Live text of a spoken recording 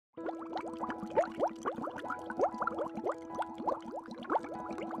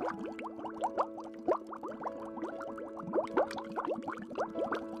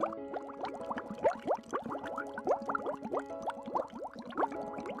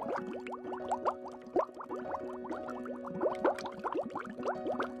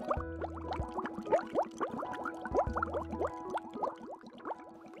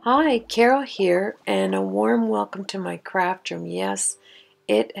Hi, Carol here, and a warm welcome to my craft room. Yes,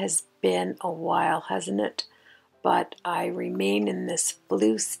 it has been a while, hasn't it? But I remain in this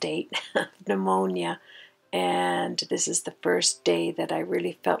flu state of pneumonia, and this is the first day that I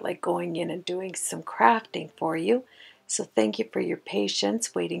really felt like going in and doing some crafting for you. So thank you for your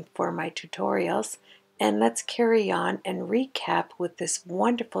patience waiting for my tutorials, and let's carry on and recap with this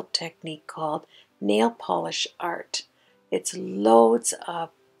wonderful technique called nail polish art. It's loads of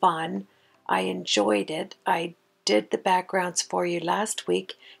fun. I enjoyed it. I did the backgrounds for you last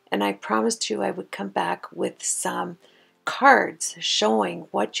week, and I promised you I would come back with some cards showing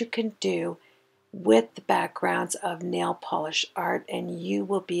what you can do with the backgrounds of nail polish art, and you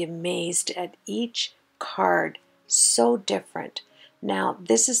will be amazed at each card. So different. Now,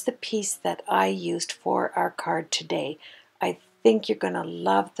 this is the piece that I used for our card today. I think you're going to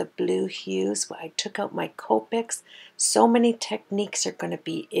love the blue hues. I took out my Copics. So many techniques are going to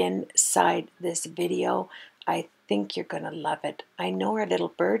be inside this video. I think you're going to love it. I know our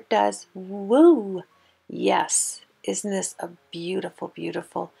little bird does. Woo! Yes. Isn't this a beautiful,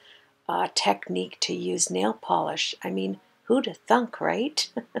 beautiful technique to use nail polish? I mean, who'd have thunk, right?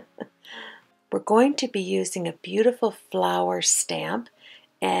 We're going to be using a beautiful flower stamp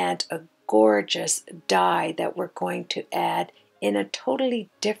and a gorgeous die that we're going to add in a totally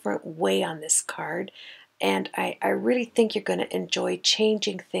different way on this card. And I really think you're going to enjoy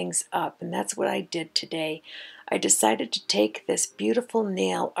changing things up, and that's what I did today. I decided to take this beautiful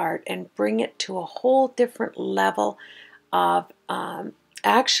nail art and bring it to a whole different level of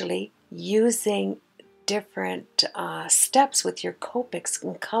actually using different steps with your Copics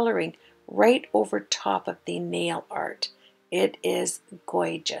and coloring right over top of the nail art. It is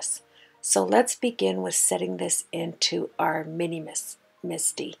gorgeous. So let's begin with setting this into our mini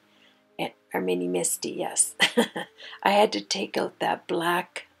Misty. Our mini Misty, yes. I had to take out that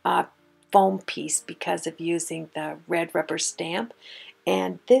black foam piece because of using the red rubber stamp.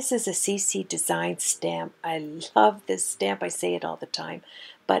 And this is a CC Design stamp. I love this stamp. I say it all the time.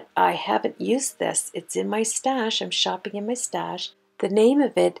 But I haven't used this. It's in my stash. I'm shopping in my stash. The name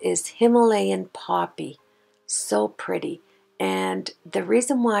of it is Himalayan Poppy. So pretty. And the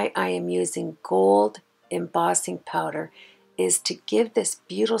reason why I am using gold embossing powder is to give this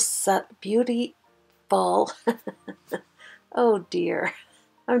beautiful, oh dear,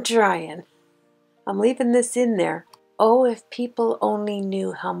 I'm trying. I'm leaving this in there. Oh, if people only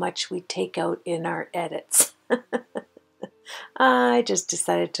knew how much we take out in our edits. I just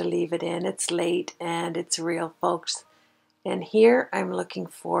decided to leave it in. It's late and it's real, folks. And here I'm looking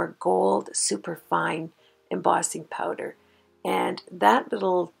for gold superfine embossing powder. And that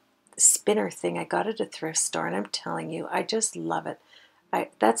little spinner thing, I got at a thrift store, and I'm telling you, I just love it.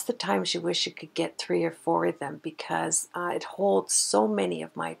 That's the times you wish you could get 3 or 4 of them, because it holds so many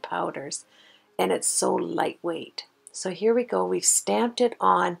of my powders, and it's so lightweight. So here we go. We've stamped it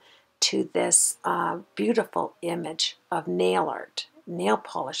on to this beautiful image of nail art, nail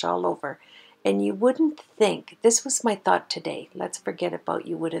polish all over. And you wouldn't think, this was my thought today. Let's forget about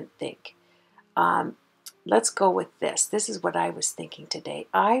you wouldn't think. Let's go with this. This is what I was thinking today.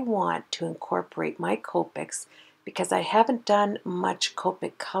 I want to incorporate my Copics, because I haven't done much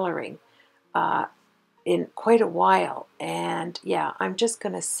Copic coloring in quite a while. And yeah, I'm just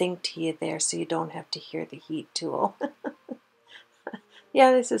going to sing to you there so you don't have to hear the heat tool.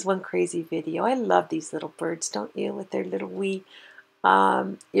 Yeah, this is one crazy video. I love these little birds, don't you? With their little wee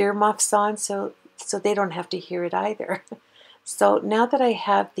earmuffs on, so they don't have to hear it either. So now that I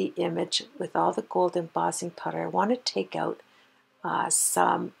have the image with all the gold embossing powder, I want to take out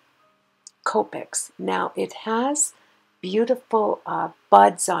some Copics. Now it has beautiful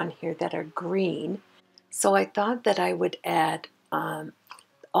buds on here that are green, so I thought that I would add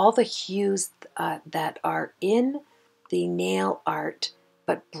all the hues that are in the nail art,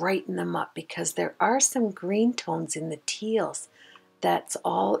 but brighten them up, because there are some green tones in the teals that's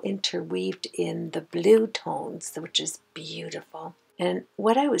all interweaved in the blue tones, which is beautiful. And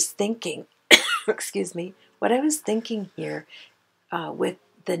what I was thinking, excuse me, what I was thinking here with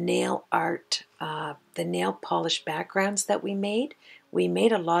the nail art, the nail polish backgrounds that we made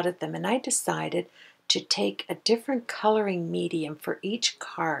a lot of them, and I decided to take a different coloring medium for each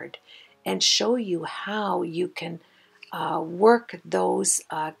card and show you how you can work those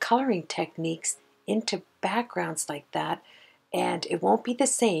coloring techniques into backgrounds like that, and it won't be the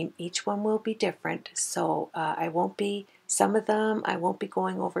same. Each one will be different, so some of them I won't be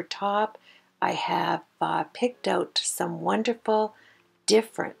going over top. I have picked out some wonderful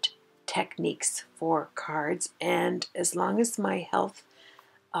different techniques for cards, and as long as my health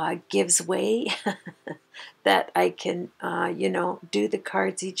gives way that I can do the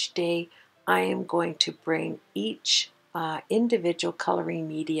cards each day, I am going to bring each individual coloring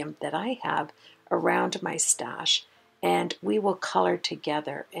medium that I have around my stash, and we will color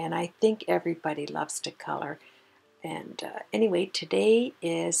together. And I think everybody loves to color. And anyway, today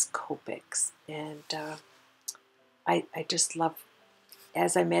is Copics, and I just love,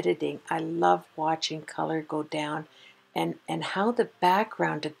 as I'm editing, I love watching color go down, and how the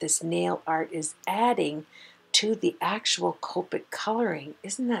background of this nail art is adding to the actual Copic coloring.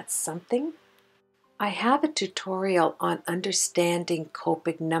 Isn't that something? I have a tutorial on understanding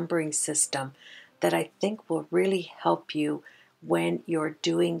Copic Numbering System that I think will really help you when you're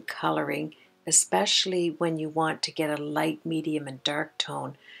doing coloring, especially when you want to get a light, medium, and dark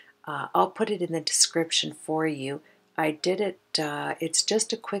tone. I'll put it in the description for you. I did it, it's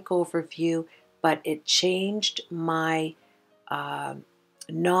just a quick overview, but it changed my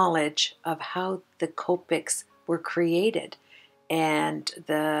knowledge of how the Copics were created. And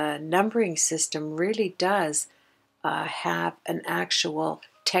the numbering system really does have an actual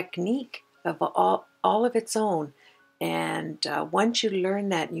technique of all of its own. And once you learn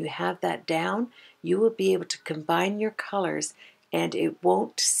that and you have that down, you will be able to combine your colors, and it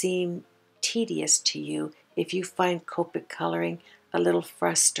won't seem tedious to you if you find Copic coloring a little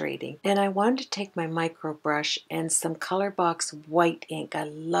frustrating. And I wanted to take my micro brush and some Colorbox white ink. I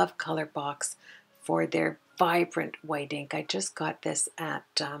love Colorbox for their vibrant white ink. I just got this at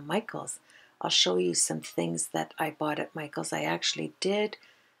Michael's. I'll show you some things that I bought at Michael's. I actually did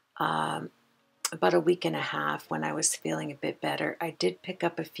about a week and a half when I was feeling a bit better. I did pick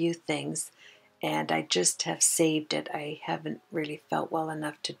up a few things, and I just have saved it. I haven't really felt well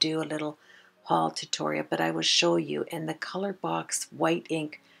enough to do a little haul tutorial, but I will show you. And the Colorbox white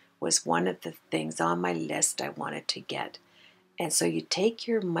ink was one of the things on my list I wanted to get. And so you take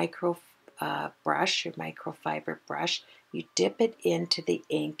your micro brush, your microfiber brush, you dip it into the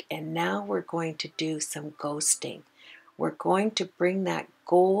ink, and now we're going to do some ghosting. We're going to bring that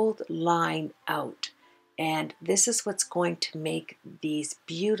gold line out, and this is what's going to make these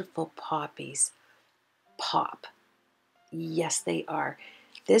beautiful poppies pop. Yes, they are.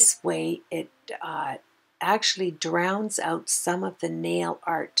 This way it actually drowns out some of the nail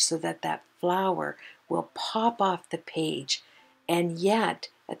art so that that flower will pop off the page, and yet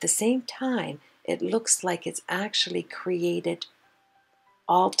at the same time it looks like it's actually created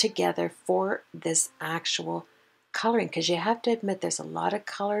all together for this actual coloring, because you have to admit there's a lot of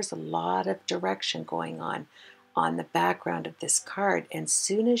colors, a lot of direction going on the background of this card. And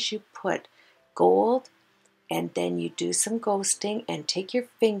soon as you put gold and then you do some ghosting and take your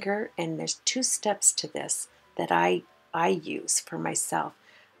finger, and there's 2 steps to this that I use for myself.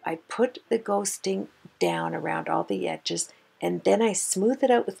 I put the ghosting down around all the edges, and then I smooth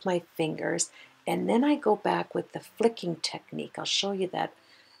it out with my fingers, and then I go back with the flicking technique. I'll show you that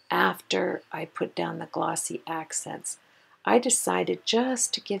after I put down the glossy accents. I decided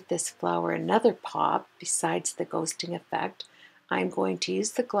just to give this flower another pop besides the ghosting effect. I'm going to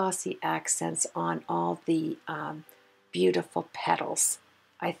use the glossy accents on all the beautiful petals.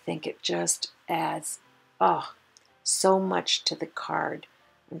 I think it just adds so much to the card.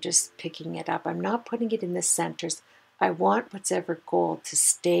 I'm just picking it up. I'm not putting it in the centers. I want what's ever gold to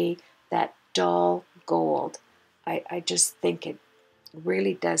stay that dull gold. I just think it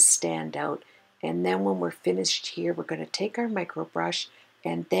really does stand out. And then when we're finished here, we're going to take our micro brush,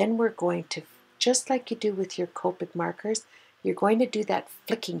 and then we're going to, just like you do with your Copic markers, you're going to do that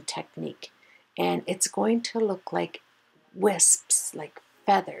flicking technique, and it's going to look like wisps, like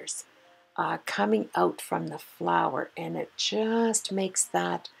feathers coming out from the flower, and it just makes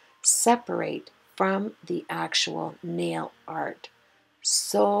that separate from the actual nail art.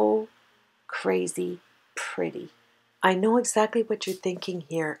 So crazy pretty. I know exactly what you're thinking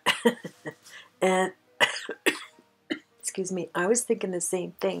here. And excuse me, I was thinking the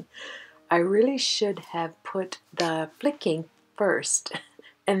same thing. I really should have put the flicking first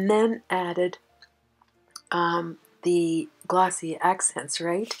and then added the glossy accents,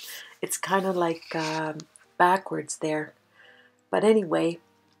 right? It's kind of like backwards there. But anyway,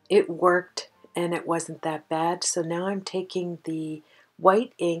 it worked and it wasn't that bad. So now I'm taking the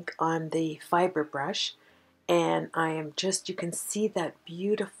white ink on the fiber brush, and I am just, you can see that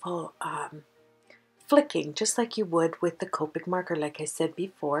beautiful flicking just like you would with the Copic marker, like I said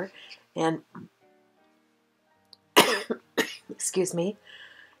before. And excuse me.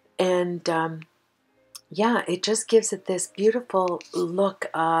 And yeah, it just gives it this beautiful look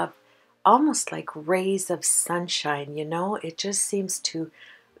of almost like rays of sunshine, you know. It just seems to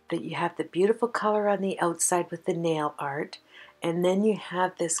that you have the beautiful color on the outside with the nail art, and then you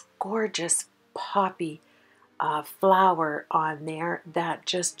have this gorgeous poppy flower on there that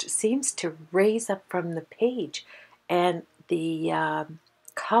just seems to raise up from the page, and the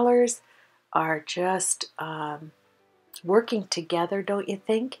colors are just working together, don't you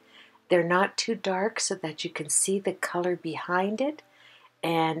think? They're not too dark so that you can see the color behind it,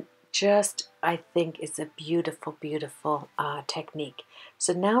 and just I think it's a beautiful, beautiful technique.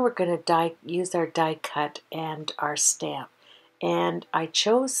 So now we're going to use our die cut and our stamp, and I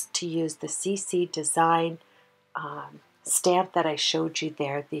chose to use the CC Design stamp that I showed you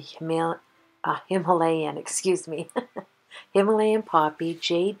there, the Himalayan, excuse me, Himalayan Poppy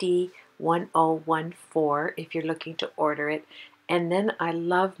JD 1014 if you're looking to order it. And then I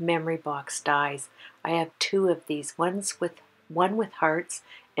love memory box dies. I have two of these, one with hearts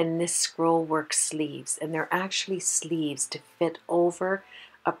and this scroll work sleeves, and they're actually sleeves to fit over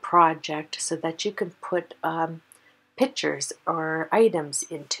a project so that you can put pictures or items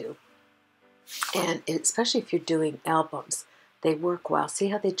into. And especially if you're doing albums, they work well. See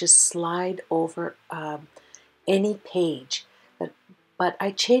how they just slide over any page. But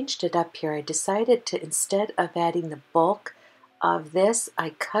I changed it up here. I decided to, instead of adding the bulk of this, I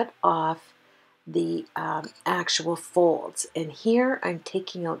cut off the actual folds. And here I'm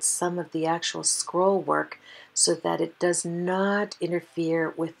taking out some of the actual scroll work so that it does not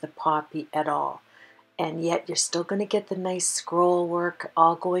interfere with the poppy at all. And yet you're still going to get the nice scroll work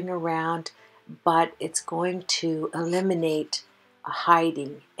all going around, but it's going to eliminate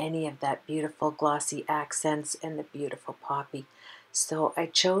hiding any of that beautiful glossy accents and the beautiful poppy. So I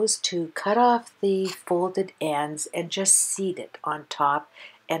chose to cut off the folded ends and just seat it on top,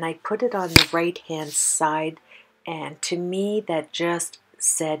 and I put it on the right hand side, and to me that just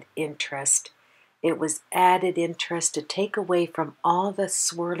said interest. It was added interest to take away from all the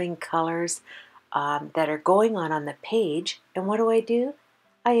swirling colors that are going on the page. And what do?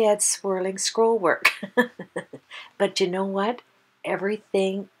 I add swirling scroll work. But you know what?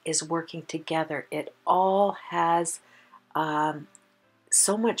 Everything is working together. It all has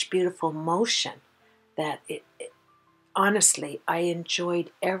so much beautiful motion that honestly, I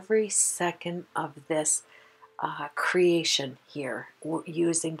enjoyed every second of this creation here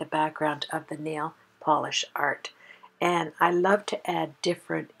using the background of the nail polish art. And I love to add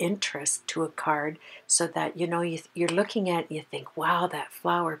different interest to a card so that, you know, you're looking at it and you think, wow, that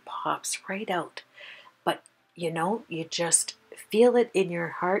flower pops right out. But, you know, you just feel it in your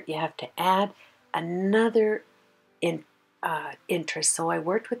heart. You have to add another interest. So I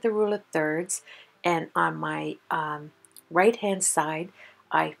worked with the rule of thirds, and on my right hand side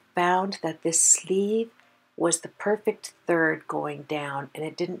I found that this sleeve was the perfect third going down, and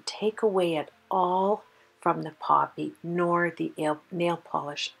it didn't take away at all from the poppy nor the nail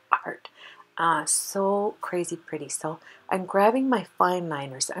polish art. So crazy pretty. So I'm grabbing my fine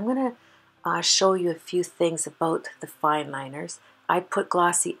liners. I'm going to show you a few things about the fine liners. I put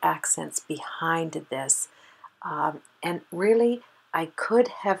glossy accents behind this, and really I could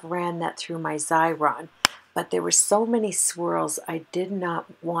have ran that through my Xyron, but there were so many swirls I did not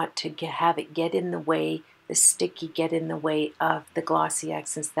want to have it get in the way, the sticky get in the way of the glossy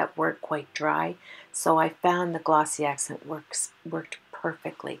accents that weren't quite dry. So I found the glossy accent worked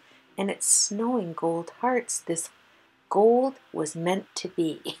perfectly. And it's snowing gold hearts. This gold was meant to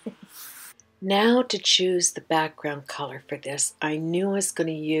be. Now to choose the background color for this, I knew I was going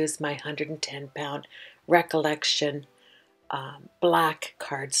to use my 110-pound Recollection black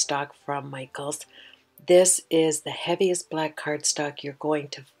cardstock from Michaels. This is the heaviest black cardstock you're going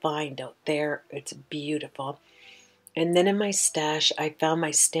to find out there. It's beautiful. And then in my stash, I found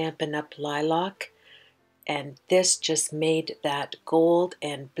my Stampin' Up! Lilac, and this just made that gold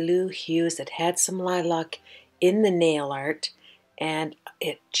and blue hues. It had some lilac in the nail art, and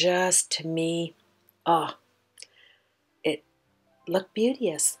it just, to me, oh, it looked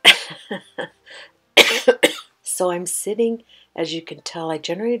beauteous. So I'm sitting, as you can tell, I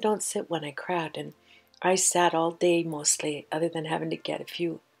generally don't sit when I craft, and I sat all day mostly, other than having to get a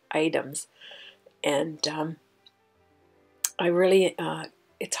few items. And I really,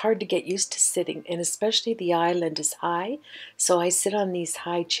 it's hard to get used to sitting, and especially the island is high, so I sit on these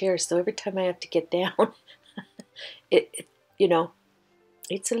high chairs, so every time I have to get down, you know,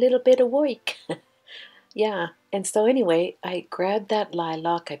 it's a little bit awake. Yeah, and so anyway, I grabbed that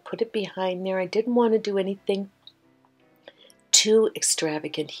lilac, I put it behind there. I didn't want to do anything too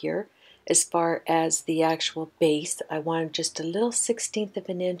extravagant here as far as the actual base. I wanted just a little 1/16 of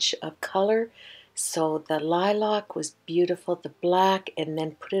an inch of color. So the lilac was beautiful, the black, and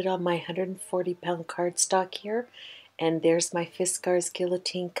then put it on my 140-pound cardstock here. And there's my Fiskars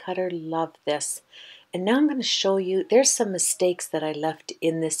guillotine cutter. Love this. And now I'm going to show you, there's some mistakes that I left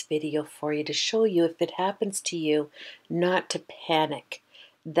in this video for you to show you if it happens to you not to panic,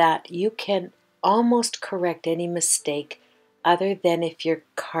 that you can almost correct any mistake other than if your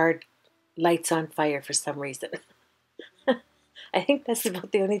card lights on fire for some reason. I think that's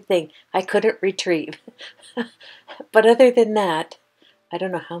about the only thing I couldn't retrieve. But other than that, I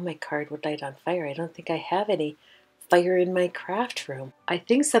don't know how my card would light on fire. I don't think I have any fire in my craft room. I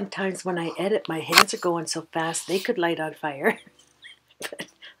think sometimes when I edit, my hands are going so fast they could light on fire. But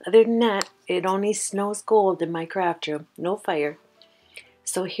other than that, it only snows gold in my craft room. No fire.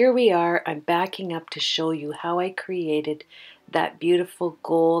 So here we are. I'm backing up to show you how I created that beautiful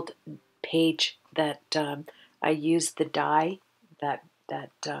gold page that I used the die, that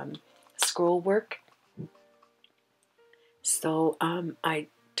scroll work. So I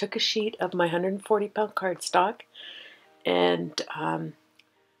took a sheet of my 140-pound cardstock and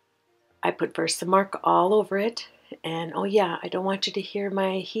I put Versamark all over it. And oh yeah, I don't want you to hear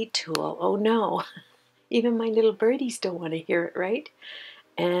my heat tool. Oh no, even my little birdies don't want to hear it, right?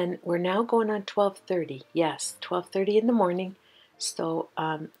 And we're now going on 12:30. Yes, 12:30 in the morning. So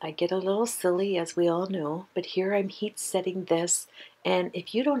I get a little silly, as we all know, but here I'm heat setting this. And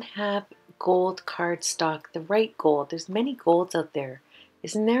if you don't have gold cardstock, the right gold, there's many golds out there,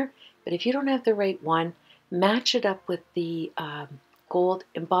 isn't there? But if you don't have the right one, match it up with the gold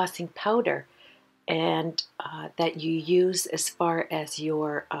embossing powder and that you use as far as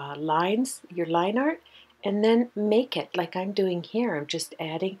your lines, your line art, and then make it like I'm doing here. I'm just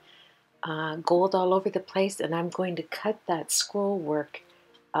adding gold all over the place, and I'm going to cut that scroll work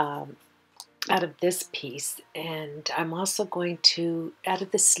out of this piece, and I'm also going to, out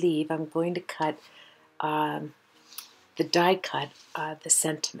of the sleeve, I'm going to cut the die cut, the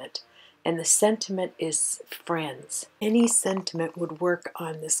sentiment. And the sentiment is friends. Any sentiment would work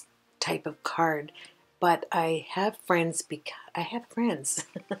on this type of card, but I have friends because I have friends.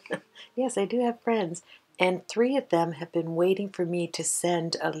 Yes, I do have friends. And 3 of them have been waiting for me to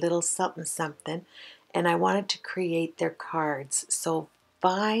send a little something something, and I wanted to create their cards. So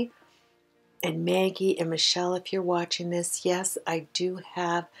Vi and Maggie and Michelle, if you're watching this, yes, I do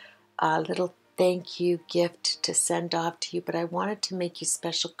have a little thank you gift to send off to you, but I wanted to make you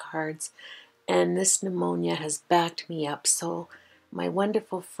special cards, and this pneumonia has backed me up. So my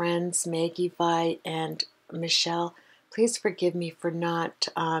wonderful friends, Maggie, Vi, and Michelle, please forgive me for not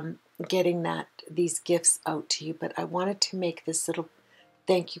getting these gifts out to you, but I wanted to make this little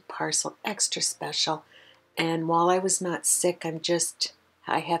thank you parcel extra special. And while I was not sick,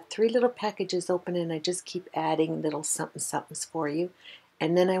 I have 3 little packages open, and I just keep adding little something somethings for you.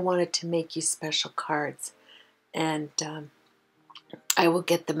 And then I wanted to make you special cards, and I will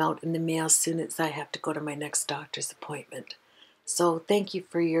get them out in the mail as soon as I have to go to my next doctor's appointment. So thank you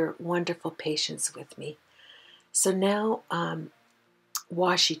for your wonderful patience with me. So now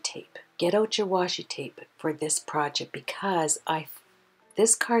washi tape. Get out your washi tape for this project, because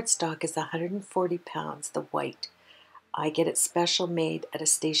this cardstock is 140 pounds, the white. I get it special made at a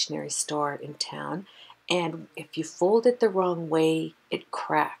stationery store in town, and if you fold it the wrong way, it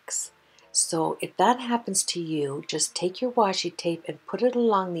cracks. So if that happens to you, just take your washi tape and put it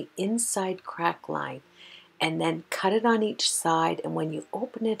along the inside crack line, and then cut it on each side. And when you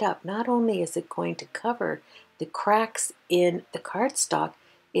open it up, not only is it going to cover the cracks in the cardstock,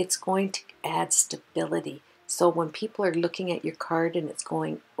 it's going to add stability. So when people are looking at your card and it's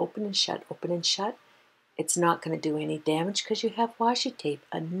going open and shut, it's not going to do any damage because you have washi tape.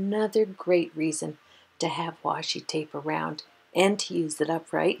 Another great reason to have washi tape around and to use it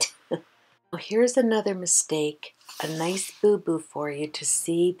up right. Well, here's another mistake, a nice boo-boo for you to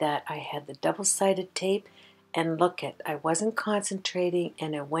see that I had the double-sided tape, and look it, I wasn't concentrating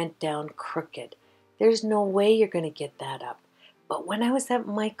and it went down crooked. There's no way you're going to get that up. But when I was at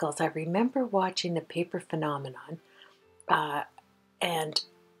Michael's, I remember watching the Paper Phenomenon, and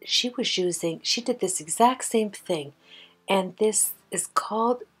she did this exact same thing, and this is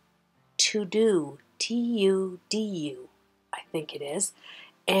called To-Do, T-U-D-U, I think it is,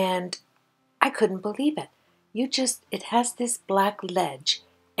 and I couldn't believe it. It has this black ledge,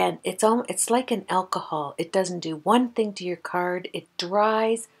 and it's like an alcohol. It doesn't do one thing to your card. It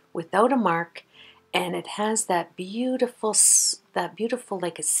dries without a mark, and it has that beautiful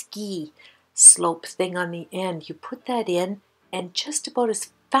like a ski slope thing on the end. You put that in, and just about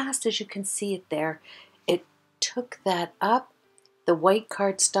as fast as you can see it there, it took that up. The white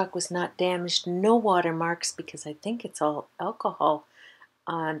cardstock was not damaged, no watermarks, because I think it's all alcohol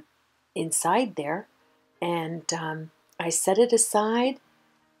on inside there. And I set it aside.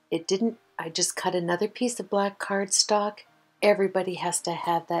 It didn't, I just cut another piece of black cardstock. Everybody has to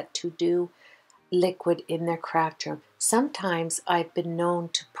have that to-do liquid in their craft room. Sometimes I've been known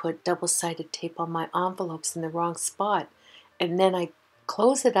to put double-sided tape on my envelopes in the wrong spot, and then I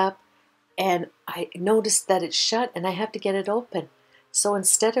close it up and I notice that it's shut and I have to get it open. So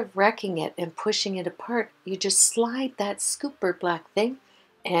instead of wrecking it and pushing it apart, you just slide that scooper black thing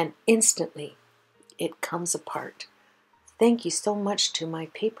and instantly it comes apart. Thank you so much to my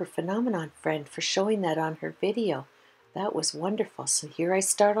paper phenomenon friend for showing that on her video. That was wonderful. So here I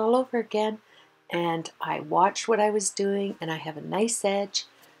start all over again, and I watched what I was doing, and I have a nice edge.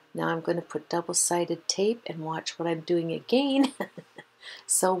 Now I'm going to put double-sided tape and watch what I'm doing again.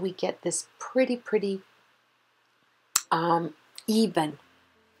 So we get this pretty even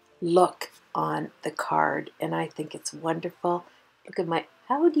look on the card, and I think it's wonderful. Look at my,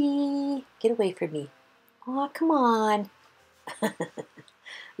 howdy, get away from me. Aw, come on.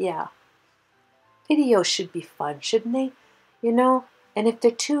 Yeah, videos should be fun, shouldn't they? You know, and if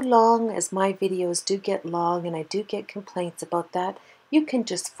they're too long, as my videos do get long, and I do get complaints about that, you can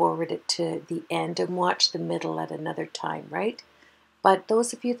just forward it to the end and watch the middle at another time, right? But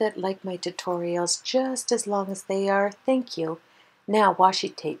those of you that like my tutorials just as long as they are, thank you. Now,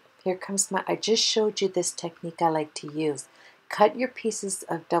 washi tape. Here comes my, I just showed you this technique I like to use. Cut your pieces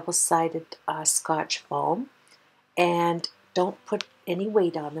of double-sided Scotch foam, and don't put any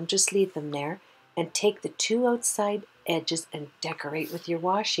weight on them, just leave them there, and take the two outside edges and decorate with your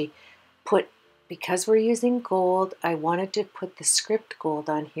washi. Because we're using gold, I wanted to put the script gold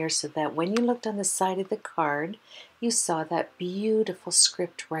on here so that when you looked on the side of the card, you saw that beautiful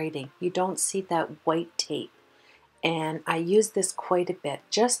script writing. You don't see that white tape. And I use this quite a bit.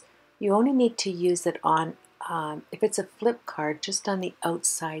 You only need to use it on, if it's a flip card, just on the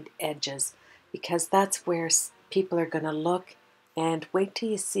outside edges, because that's where people are going to look. And wait till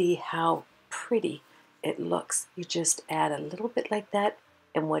you see how pretty it looks. You just add a little bit like that,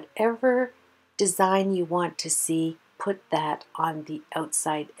 and whatever design you want to see, put that on the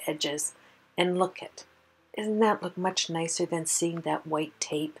outside edges, and look at. Doesn't that look much nicer than seeing that white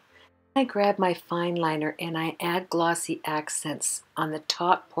tape? I grab my fine liner and I add glossy accents on the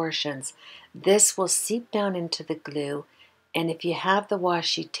top portions. This will seep down into the glue, and if you have the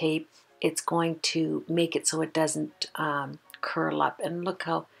washi tape, it's going to make it so it doesn't curl up. And look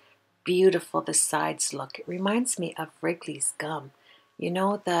how beautiful the sides look. It reminds me of Wrigley's gum. You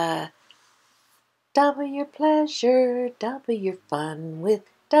know, the double your pleasure, double your fun with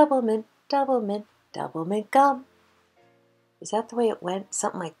double mint, double mint, double mint gum. Is that the way it went?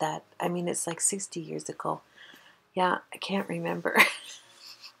 Something like that. I mean, it's like 60 years ago. Yeah, I can't remember.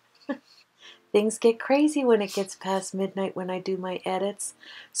 Things get crazy when it gets past midnight when I do my edits.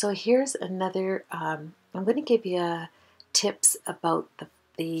 So here's another, I'm going to give you tips about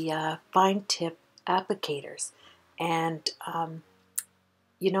the fine tip applicators. And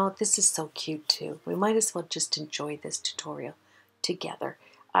you know, this is so cute too. We might as well just enjoy this tutorial together.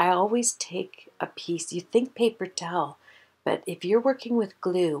 I always take a piece, you think paper towel, but if you're working with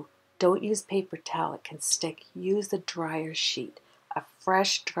glue, don't use paper towel, it can stick. Use a dryer sheet, a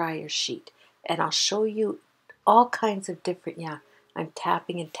fresh dryer sheet. And I'll show you all kinds of different, yeah, I'm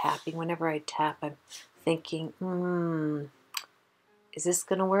tapping and tapping. Whenever I tap, I'm thinking, is this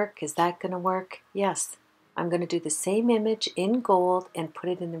going to work? Is that going to work? Yes. I'm going to do the same image in gold and put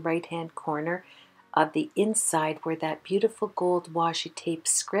it in the right-hand corner of the inside where that beautiful gold washi tape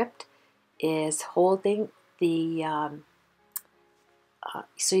script is holding the,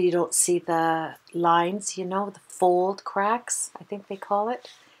 so you don't see the lines, you know, the fold cracks, I think they call it.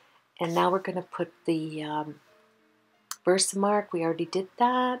 And now we're going to put the Versamark. We already did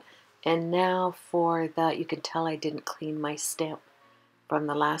that. And now for the, you can tell I didn't clean my stamp from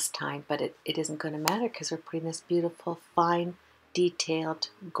the last time, but it isn't going to matter because we're putting this beautiful, fine, detailed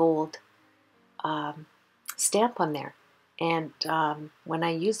gold stamp on there. And when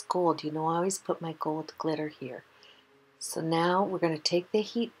I use gold, you know, I always put my gold glitter here. So now we're going to take the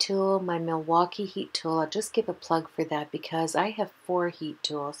heat tool, my Milwaukee heat tool. I'll just give a plug for that because I have 4 heat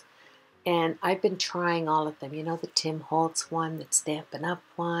tools. And I've been trying all of them. You know, the Tim Holtz one, the Stampin' Up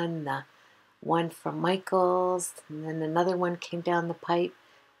one, the one from Michaels, and then another one came down the pipe.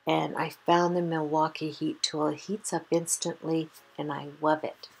 And I found the Milwaukee heat tool. It heats up instantly, and I love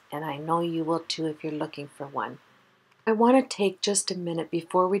it. And I know you will too if you're looking for one. I want to take just a minute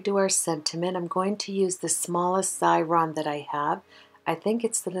before we do our sentiment. I'm going to use the smallest Xyron that I have. I think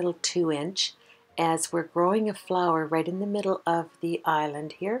it's the little 2-inch, as we're growing a flower right in the middle of the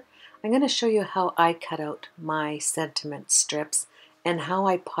island here. I'm going to show you how I cut out my sentiment strips and how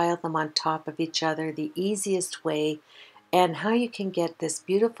I pile them on top of each other the easiest way, and how you can get this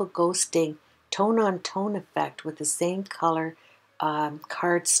beautiful ghosting tone-on-tone effect with the same color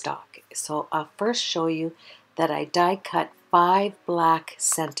cardstock. So I'll first show you that I die cut 5 black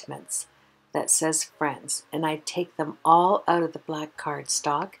sentiments that says friends, and I take them all out of the black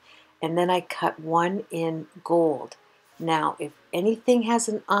cardstock, and then I cut one in gold. Now if anything has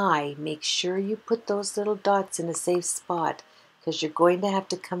an eye, make sure you put those little dots in a safe spot, because you're going to have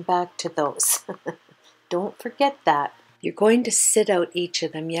to come back to those. Don't forget that. You're going to sit out each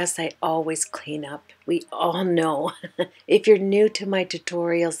of them. Yes, I always clean up. We all know. If you're new to my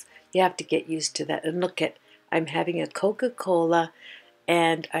tutorials, you have to get used to that. And look at, I'm having a Coca-Cola,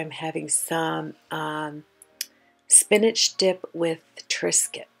 and I'm having some spinach dip with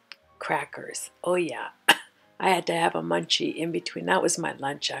Triscuit crackers. Oh yeah, I had to have a munchie in between. That was my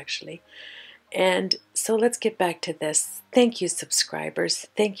lunch actually. And so let's get back to this. Thank you, subscribers.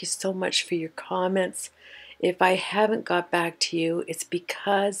 Thank you so much for your comments. If I haven't got back to you, it's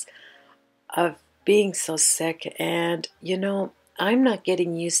because of being so sick. And you know, I'm not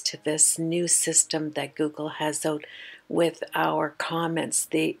getting used to this new system that Google has out with our comments.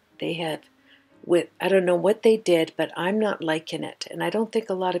 They have, with, I don't know what they did, but I'm not liking it. And I don't think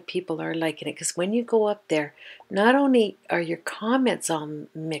a lot of people are liking it, because when you go up there, not only are your comments all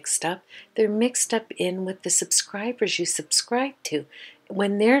mixed up, they're mixed up in with the subscribers you subscribe to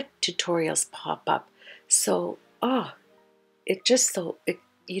when their tutorials pop up. So,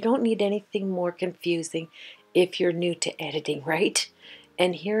 you don't need anything more confusing if you're new to editing, right?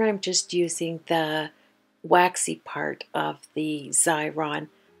 And here I'm just using the waxy part of the Xyron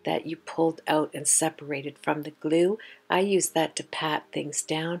that you pulled out and separated from the glue. I use that to pat things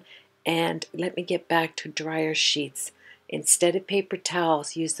down. And let me get back to dryer sheets. Instead of paper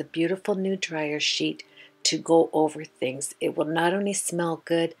towels, use a beautiful new dryer sheet to go over things. It will not only smell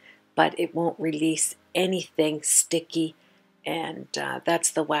good, but it won't release anything sticky, and that's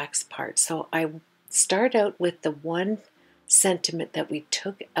the wax part. So I start out with the one sentiment that we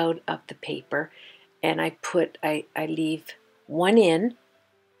took out of the paper, and I leave one in.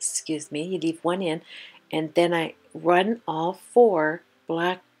 Excuse me, you leave one in, and then I run all 4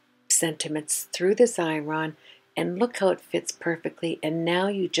 black sentiments through the Xyron, and look how it fits perfectly. And now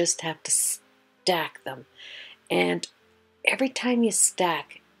you just have to stack them, and every time you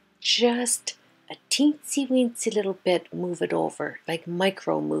stack, just a teensy weensy little bit, move it over, like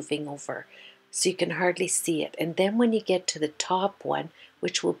micro moving over, so you can hardly see it. And then when you get to the top one,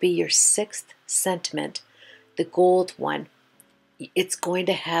 which will be your 6th sentiment, the gold one, it's going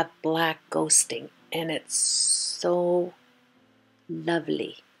to have black ghosting, and it's so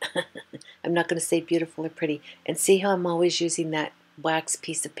lovely. I'm not going to say beautiful or pretty. And see how I'm always using that wax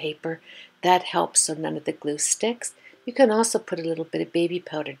piece of paper? That helps so none of the glue sticks. You can also put a little bit of baby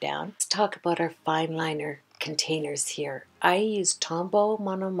powder down. Let's talk about our fine liner containers here. I use Tombow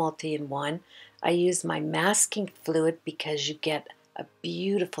Monomulti in one. I use my masking fluid because you get a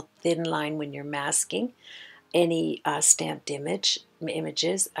beautiful thin line when you're masking any stamped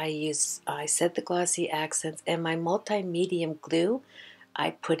images. I set the glossy accents, and my multi-medium glue, I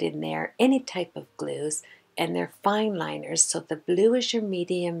put in there any type of glues, and they're fine liners. So the blue is your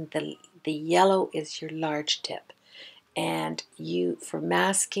medium, the yellow is your large tip. And for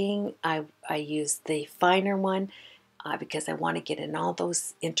masking, I use the finer one because I want to get in all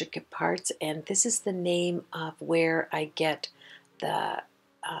those intricate parts. And this is the name of where I get the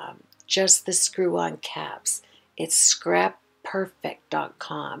just the screw-on caps. It's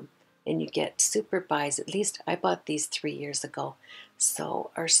scrapperfect.com, and you get super buys. At least I bought these 3 years ago,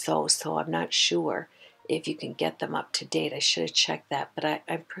 so I'm not sure if you can get them up to date. I should have checked that, but I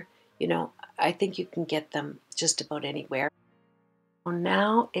think you can get them just about anywhere. Well,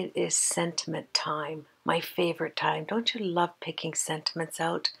 now it is sentiment time, my favorite time. Don't you love picking sentiments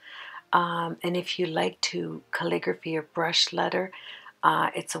out? And if you like to calligraphy or brush letter,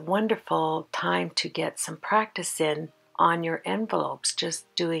 it's a wonderful time to get some practice in on your envelopes, just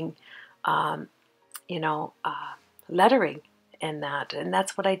doing, lettering and that. And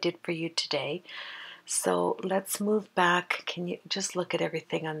that's what I did for you today. So let's move back. Can you just look at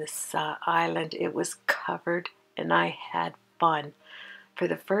everything on this island? It was covered, and I had fun. For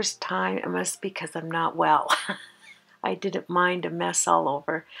the first time, it must be because I'm not well. I didn't mind a mess all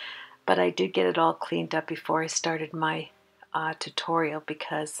over, but I did get it all cleaned up before I started my tutorial,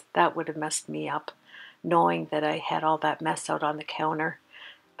 because that would have messed me up. knowing that I had all that mess out on the counter.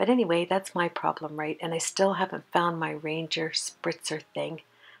 But anyway, that's my problem, right? And I still haven't found my Ranger spritzer thing.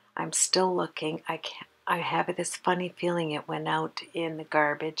 I'm still looking. I have this funny feeling it went out in the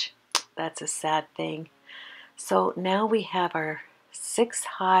garbage. That's a sad thing. So now we have our 6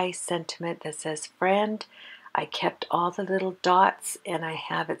 high sentiment that says friend. I kept all the little dots and I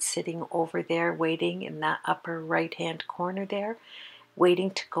have it sitting over there waiting in that upper right hand corner there,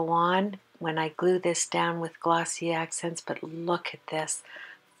 waiting to go on when I glue this down with glossy accents. But look at this,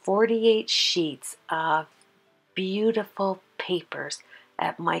 48 sheets of beautiful papers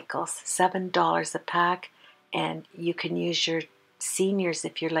at Michael's, $7 a pack, and you can use your seniors.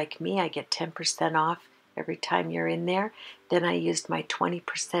 If you're like me, I get 10% off every time you're in there. Then I used my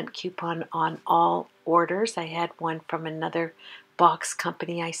 20% coupon on all orders. I had one from another box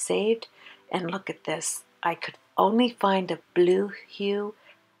company I saved, and look at this. I could only find a blue hue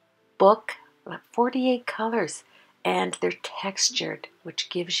book, 48 colors, and they're textured, which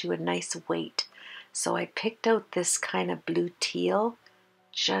gives you a nice weight. So I picked out this kind of blue teal,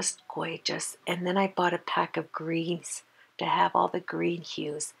 just gorgeous. And then I bought a pack of greens to have all the green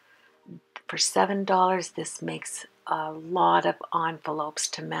hues. For $7, this makes a lot of envelopes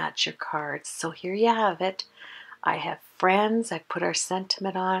to match your cards. So here you have it. I have friends. I put our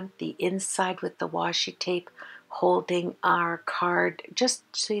sentiment on the inside with the washi tape, holding our card just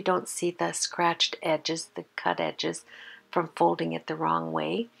so you don't see the scratched edges, the cut edges from folding it the wrong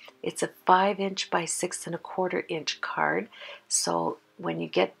way. It's a 5" by 6 1/4" card. So when you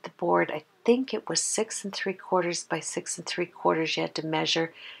get the board, I think it was 6 3/4 by 6 3/4 you had to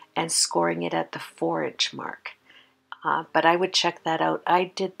measure, and scoring it at the 4" mark. But I would check that out. I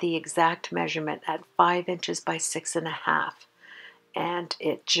did the exact measurement at 5" by 6 1/2, and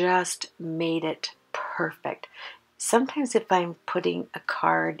it just made it perfect. Sometimes if I'm putting a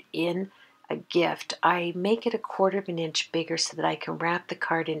card in a gift, I make it a 1/4 inch bigger so that I can wrap the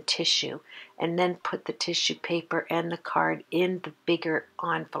card in tissue and then put the tissue paper and the card in the bigger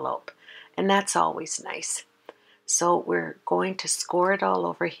envelope. And that's always nice. So we're going to score it all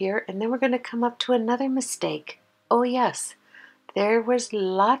over here, and then we're going to come up to another mistake. Oh yes, there was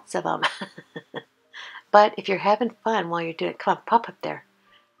lots of them. But if you're having fun while you're doing it, come on, pop up there.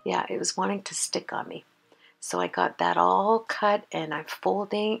 Yeah, it was wanting to stick on me. So I got that all cut, and I'm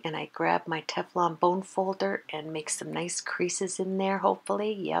folding, and I grab my Teflon bone folder and make some nice creases in there,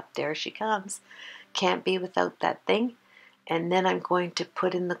 hopefully. Yep, there she comes. Can't be without that thing. And then I'm going to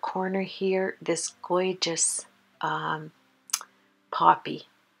put in the corner here this gorgeous poppy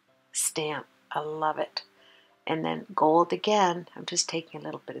stamp. I love it. And then gold again. I'm just taking a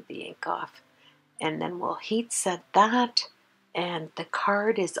little bit of the ink off. And then we'll heat set that. And the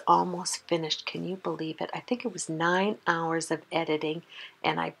card is almost finished. Can you believe it? I think it was 9 hours of editing,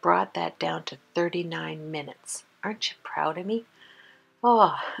 and I brought that down to 39 minutes. Aren't you proud of me?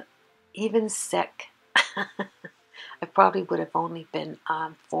 Oh, even sick. I probably would have only been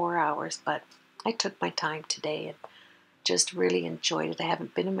 4 hours, but I took my time today and just really enjoyed it. I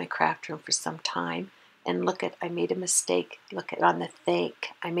haven't been in my craft room for some time. And look at, I made a mistake. Look at on the thank.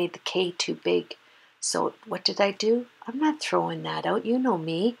 I made the K too big. So what did I do? I'm not throwing that out. You know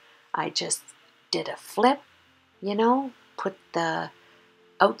me. I just did a flip, you know, put the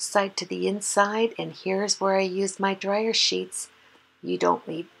outside to the inside, and here's where I used my dryer sheets. You don't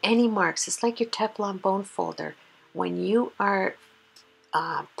leave any marks. It's like your Teflon bone folder. When you are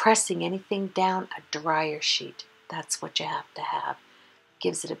pressing anything down, a dryer sheet. That's what you have to have.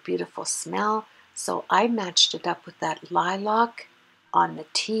 Gives it a beautiful smell. So I matched it up with that lilac on the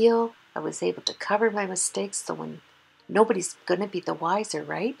teal. I was able to cover my mistakes, so when nobody's going to be the wiser,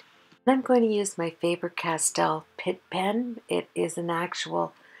 right? And I'm going to use my Faber-Castell Pitt pen. It is an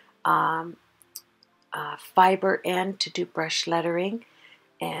actual fiber end to do brush lettering,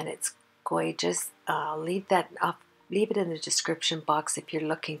 and it's gorgeous. I'll leave it in the description box if you're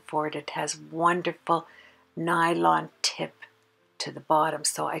looking for it. It has wonderful nylon tip to the bottom,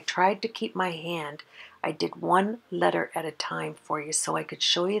 so I tried to keep my hand. I did one letter at a time for you so I could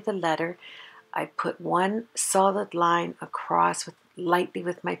show you the letter. I put one solid line across lightly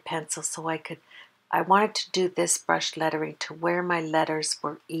with my pencil so I wanted to do this brush lettering to where my letters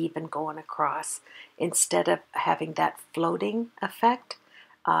were even going across instead of having that floating effect.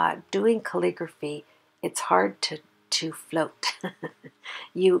 Doing calligraphy, it's hard to float.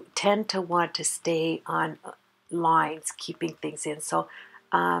 You tend to want to stay on lines, keeping things in. So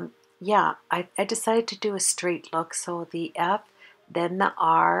yeah, I decided to do a straight look. So the F, then the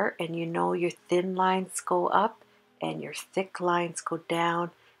R, and you know your thin lines go up and your thick lines go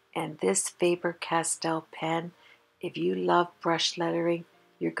down. And this Faber-Castell pen, if you love brush lettering,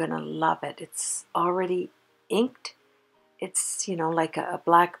 You're going to love it. It's already inked. It's, you know, like a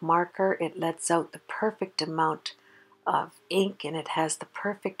black marker. It lets out the perfect amount of ink, and it has the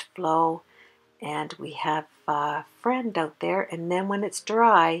perfect flow. And we have a friend out there, and then when it's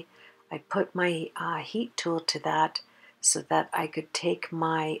dry, I put my heat tool to that so that I could take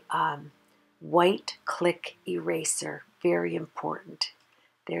my white click eraser. Very important.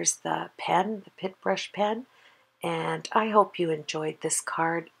 There's the pen, the pit brush pen, and I hope you enjoyed this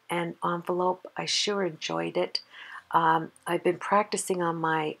card and envelope. I sure enjoyed it. I've been practicing on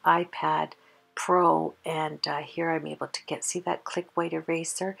my iPad Pro, and here I'm able to see that click white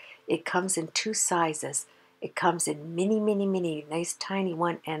eraser. It comes in 2 sizes. It comes in mini, mini, mini, nice tiny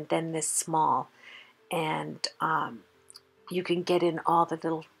one, and then this small. And you can get in all the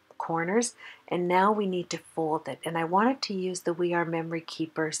little corners. And now we need to fold it. And I wanted to use the We Are Memory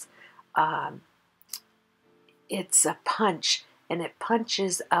Keepers. It's a punch, and it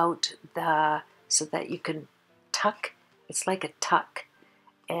punches out so that you can tuck. It's like a tuck.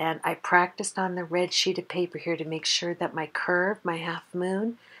 And I practiced on the red sheet of paper here to make sure that my curve, my half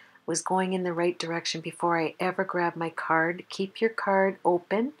moon, was going in the right direction before I ever grab my card. Keep your card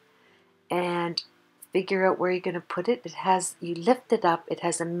open and figure out where you're going to put it. You lift it up, it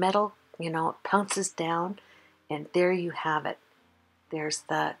has a metal, it pounces down, and there you have it. There's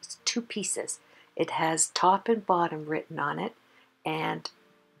the 2 pieces. It has top and bottom written on it, and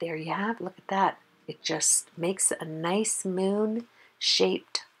there you have it. Look at that. It just makes a nice moon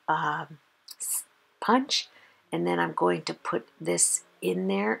shaped punch, and then I'm going to put this in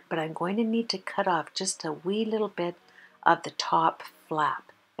there, but I'm going to need to cut off just a wee little bit of the top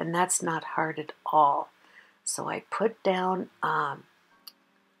flap, and that's not hard at all. So I put down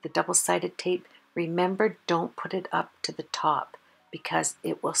the double-sided tape. Remember, don't put it up to the top because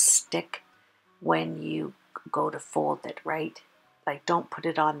it will stick when you go to fold it, right? Like, don't put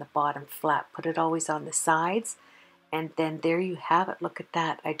it on the bottom flap. Put it always on the sides. And then there you have it. Look at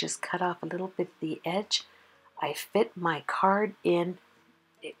that. I just cut off a little bit of the edge. I fit my card in.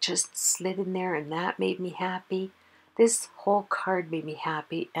 It just slid in there, and that made me happy. This whole card made me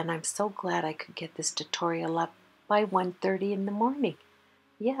happy, and I'm so glad I could get this tutorial up by 1:30 in the morning.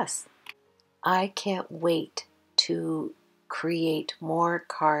 Yes. I can't wait to create more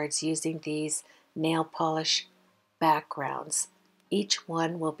cards using these nail polish backgrounds. Each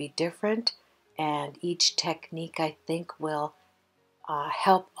one will be different, and each technique, I think, will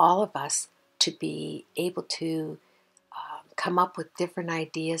help all of us to be able to come up with different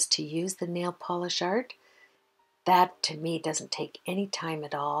ideas to use the nail polish art. That, to me, doesn't take any time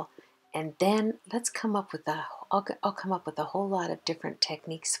at all. And then let's come up with I'll come up with a whole lot of different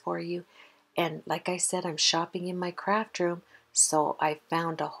techniques for you. And like I said, I'm shopping in my craft room, so I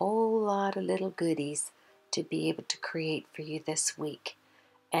found a whole lot of little goodies to be able to create for you this week.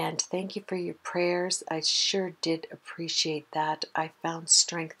 And thank you for your prayers. I sure did appreciate that. I found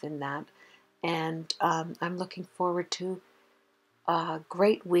strength in that. And I'm looking forward to a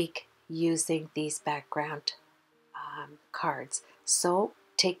great week using these background cards. So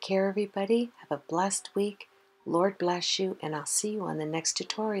take care, everybody. Have a blessed week. Lord bless you, and I'll see you on the next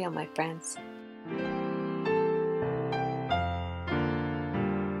tutorial, my friends.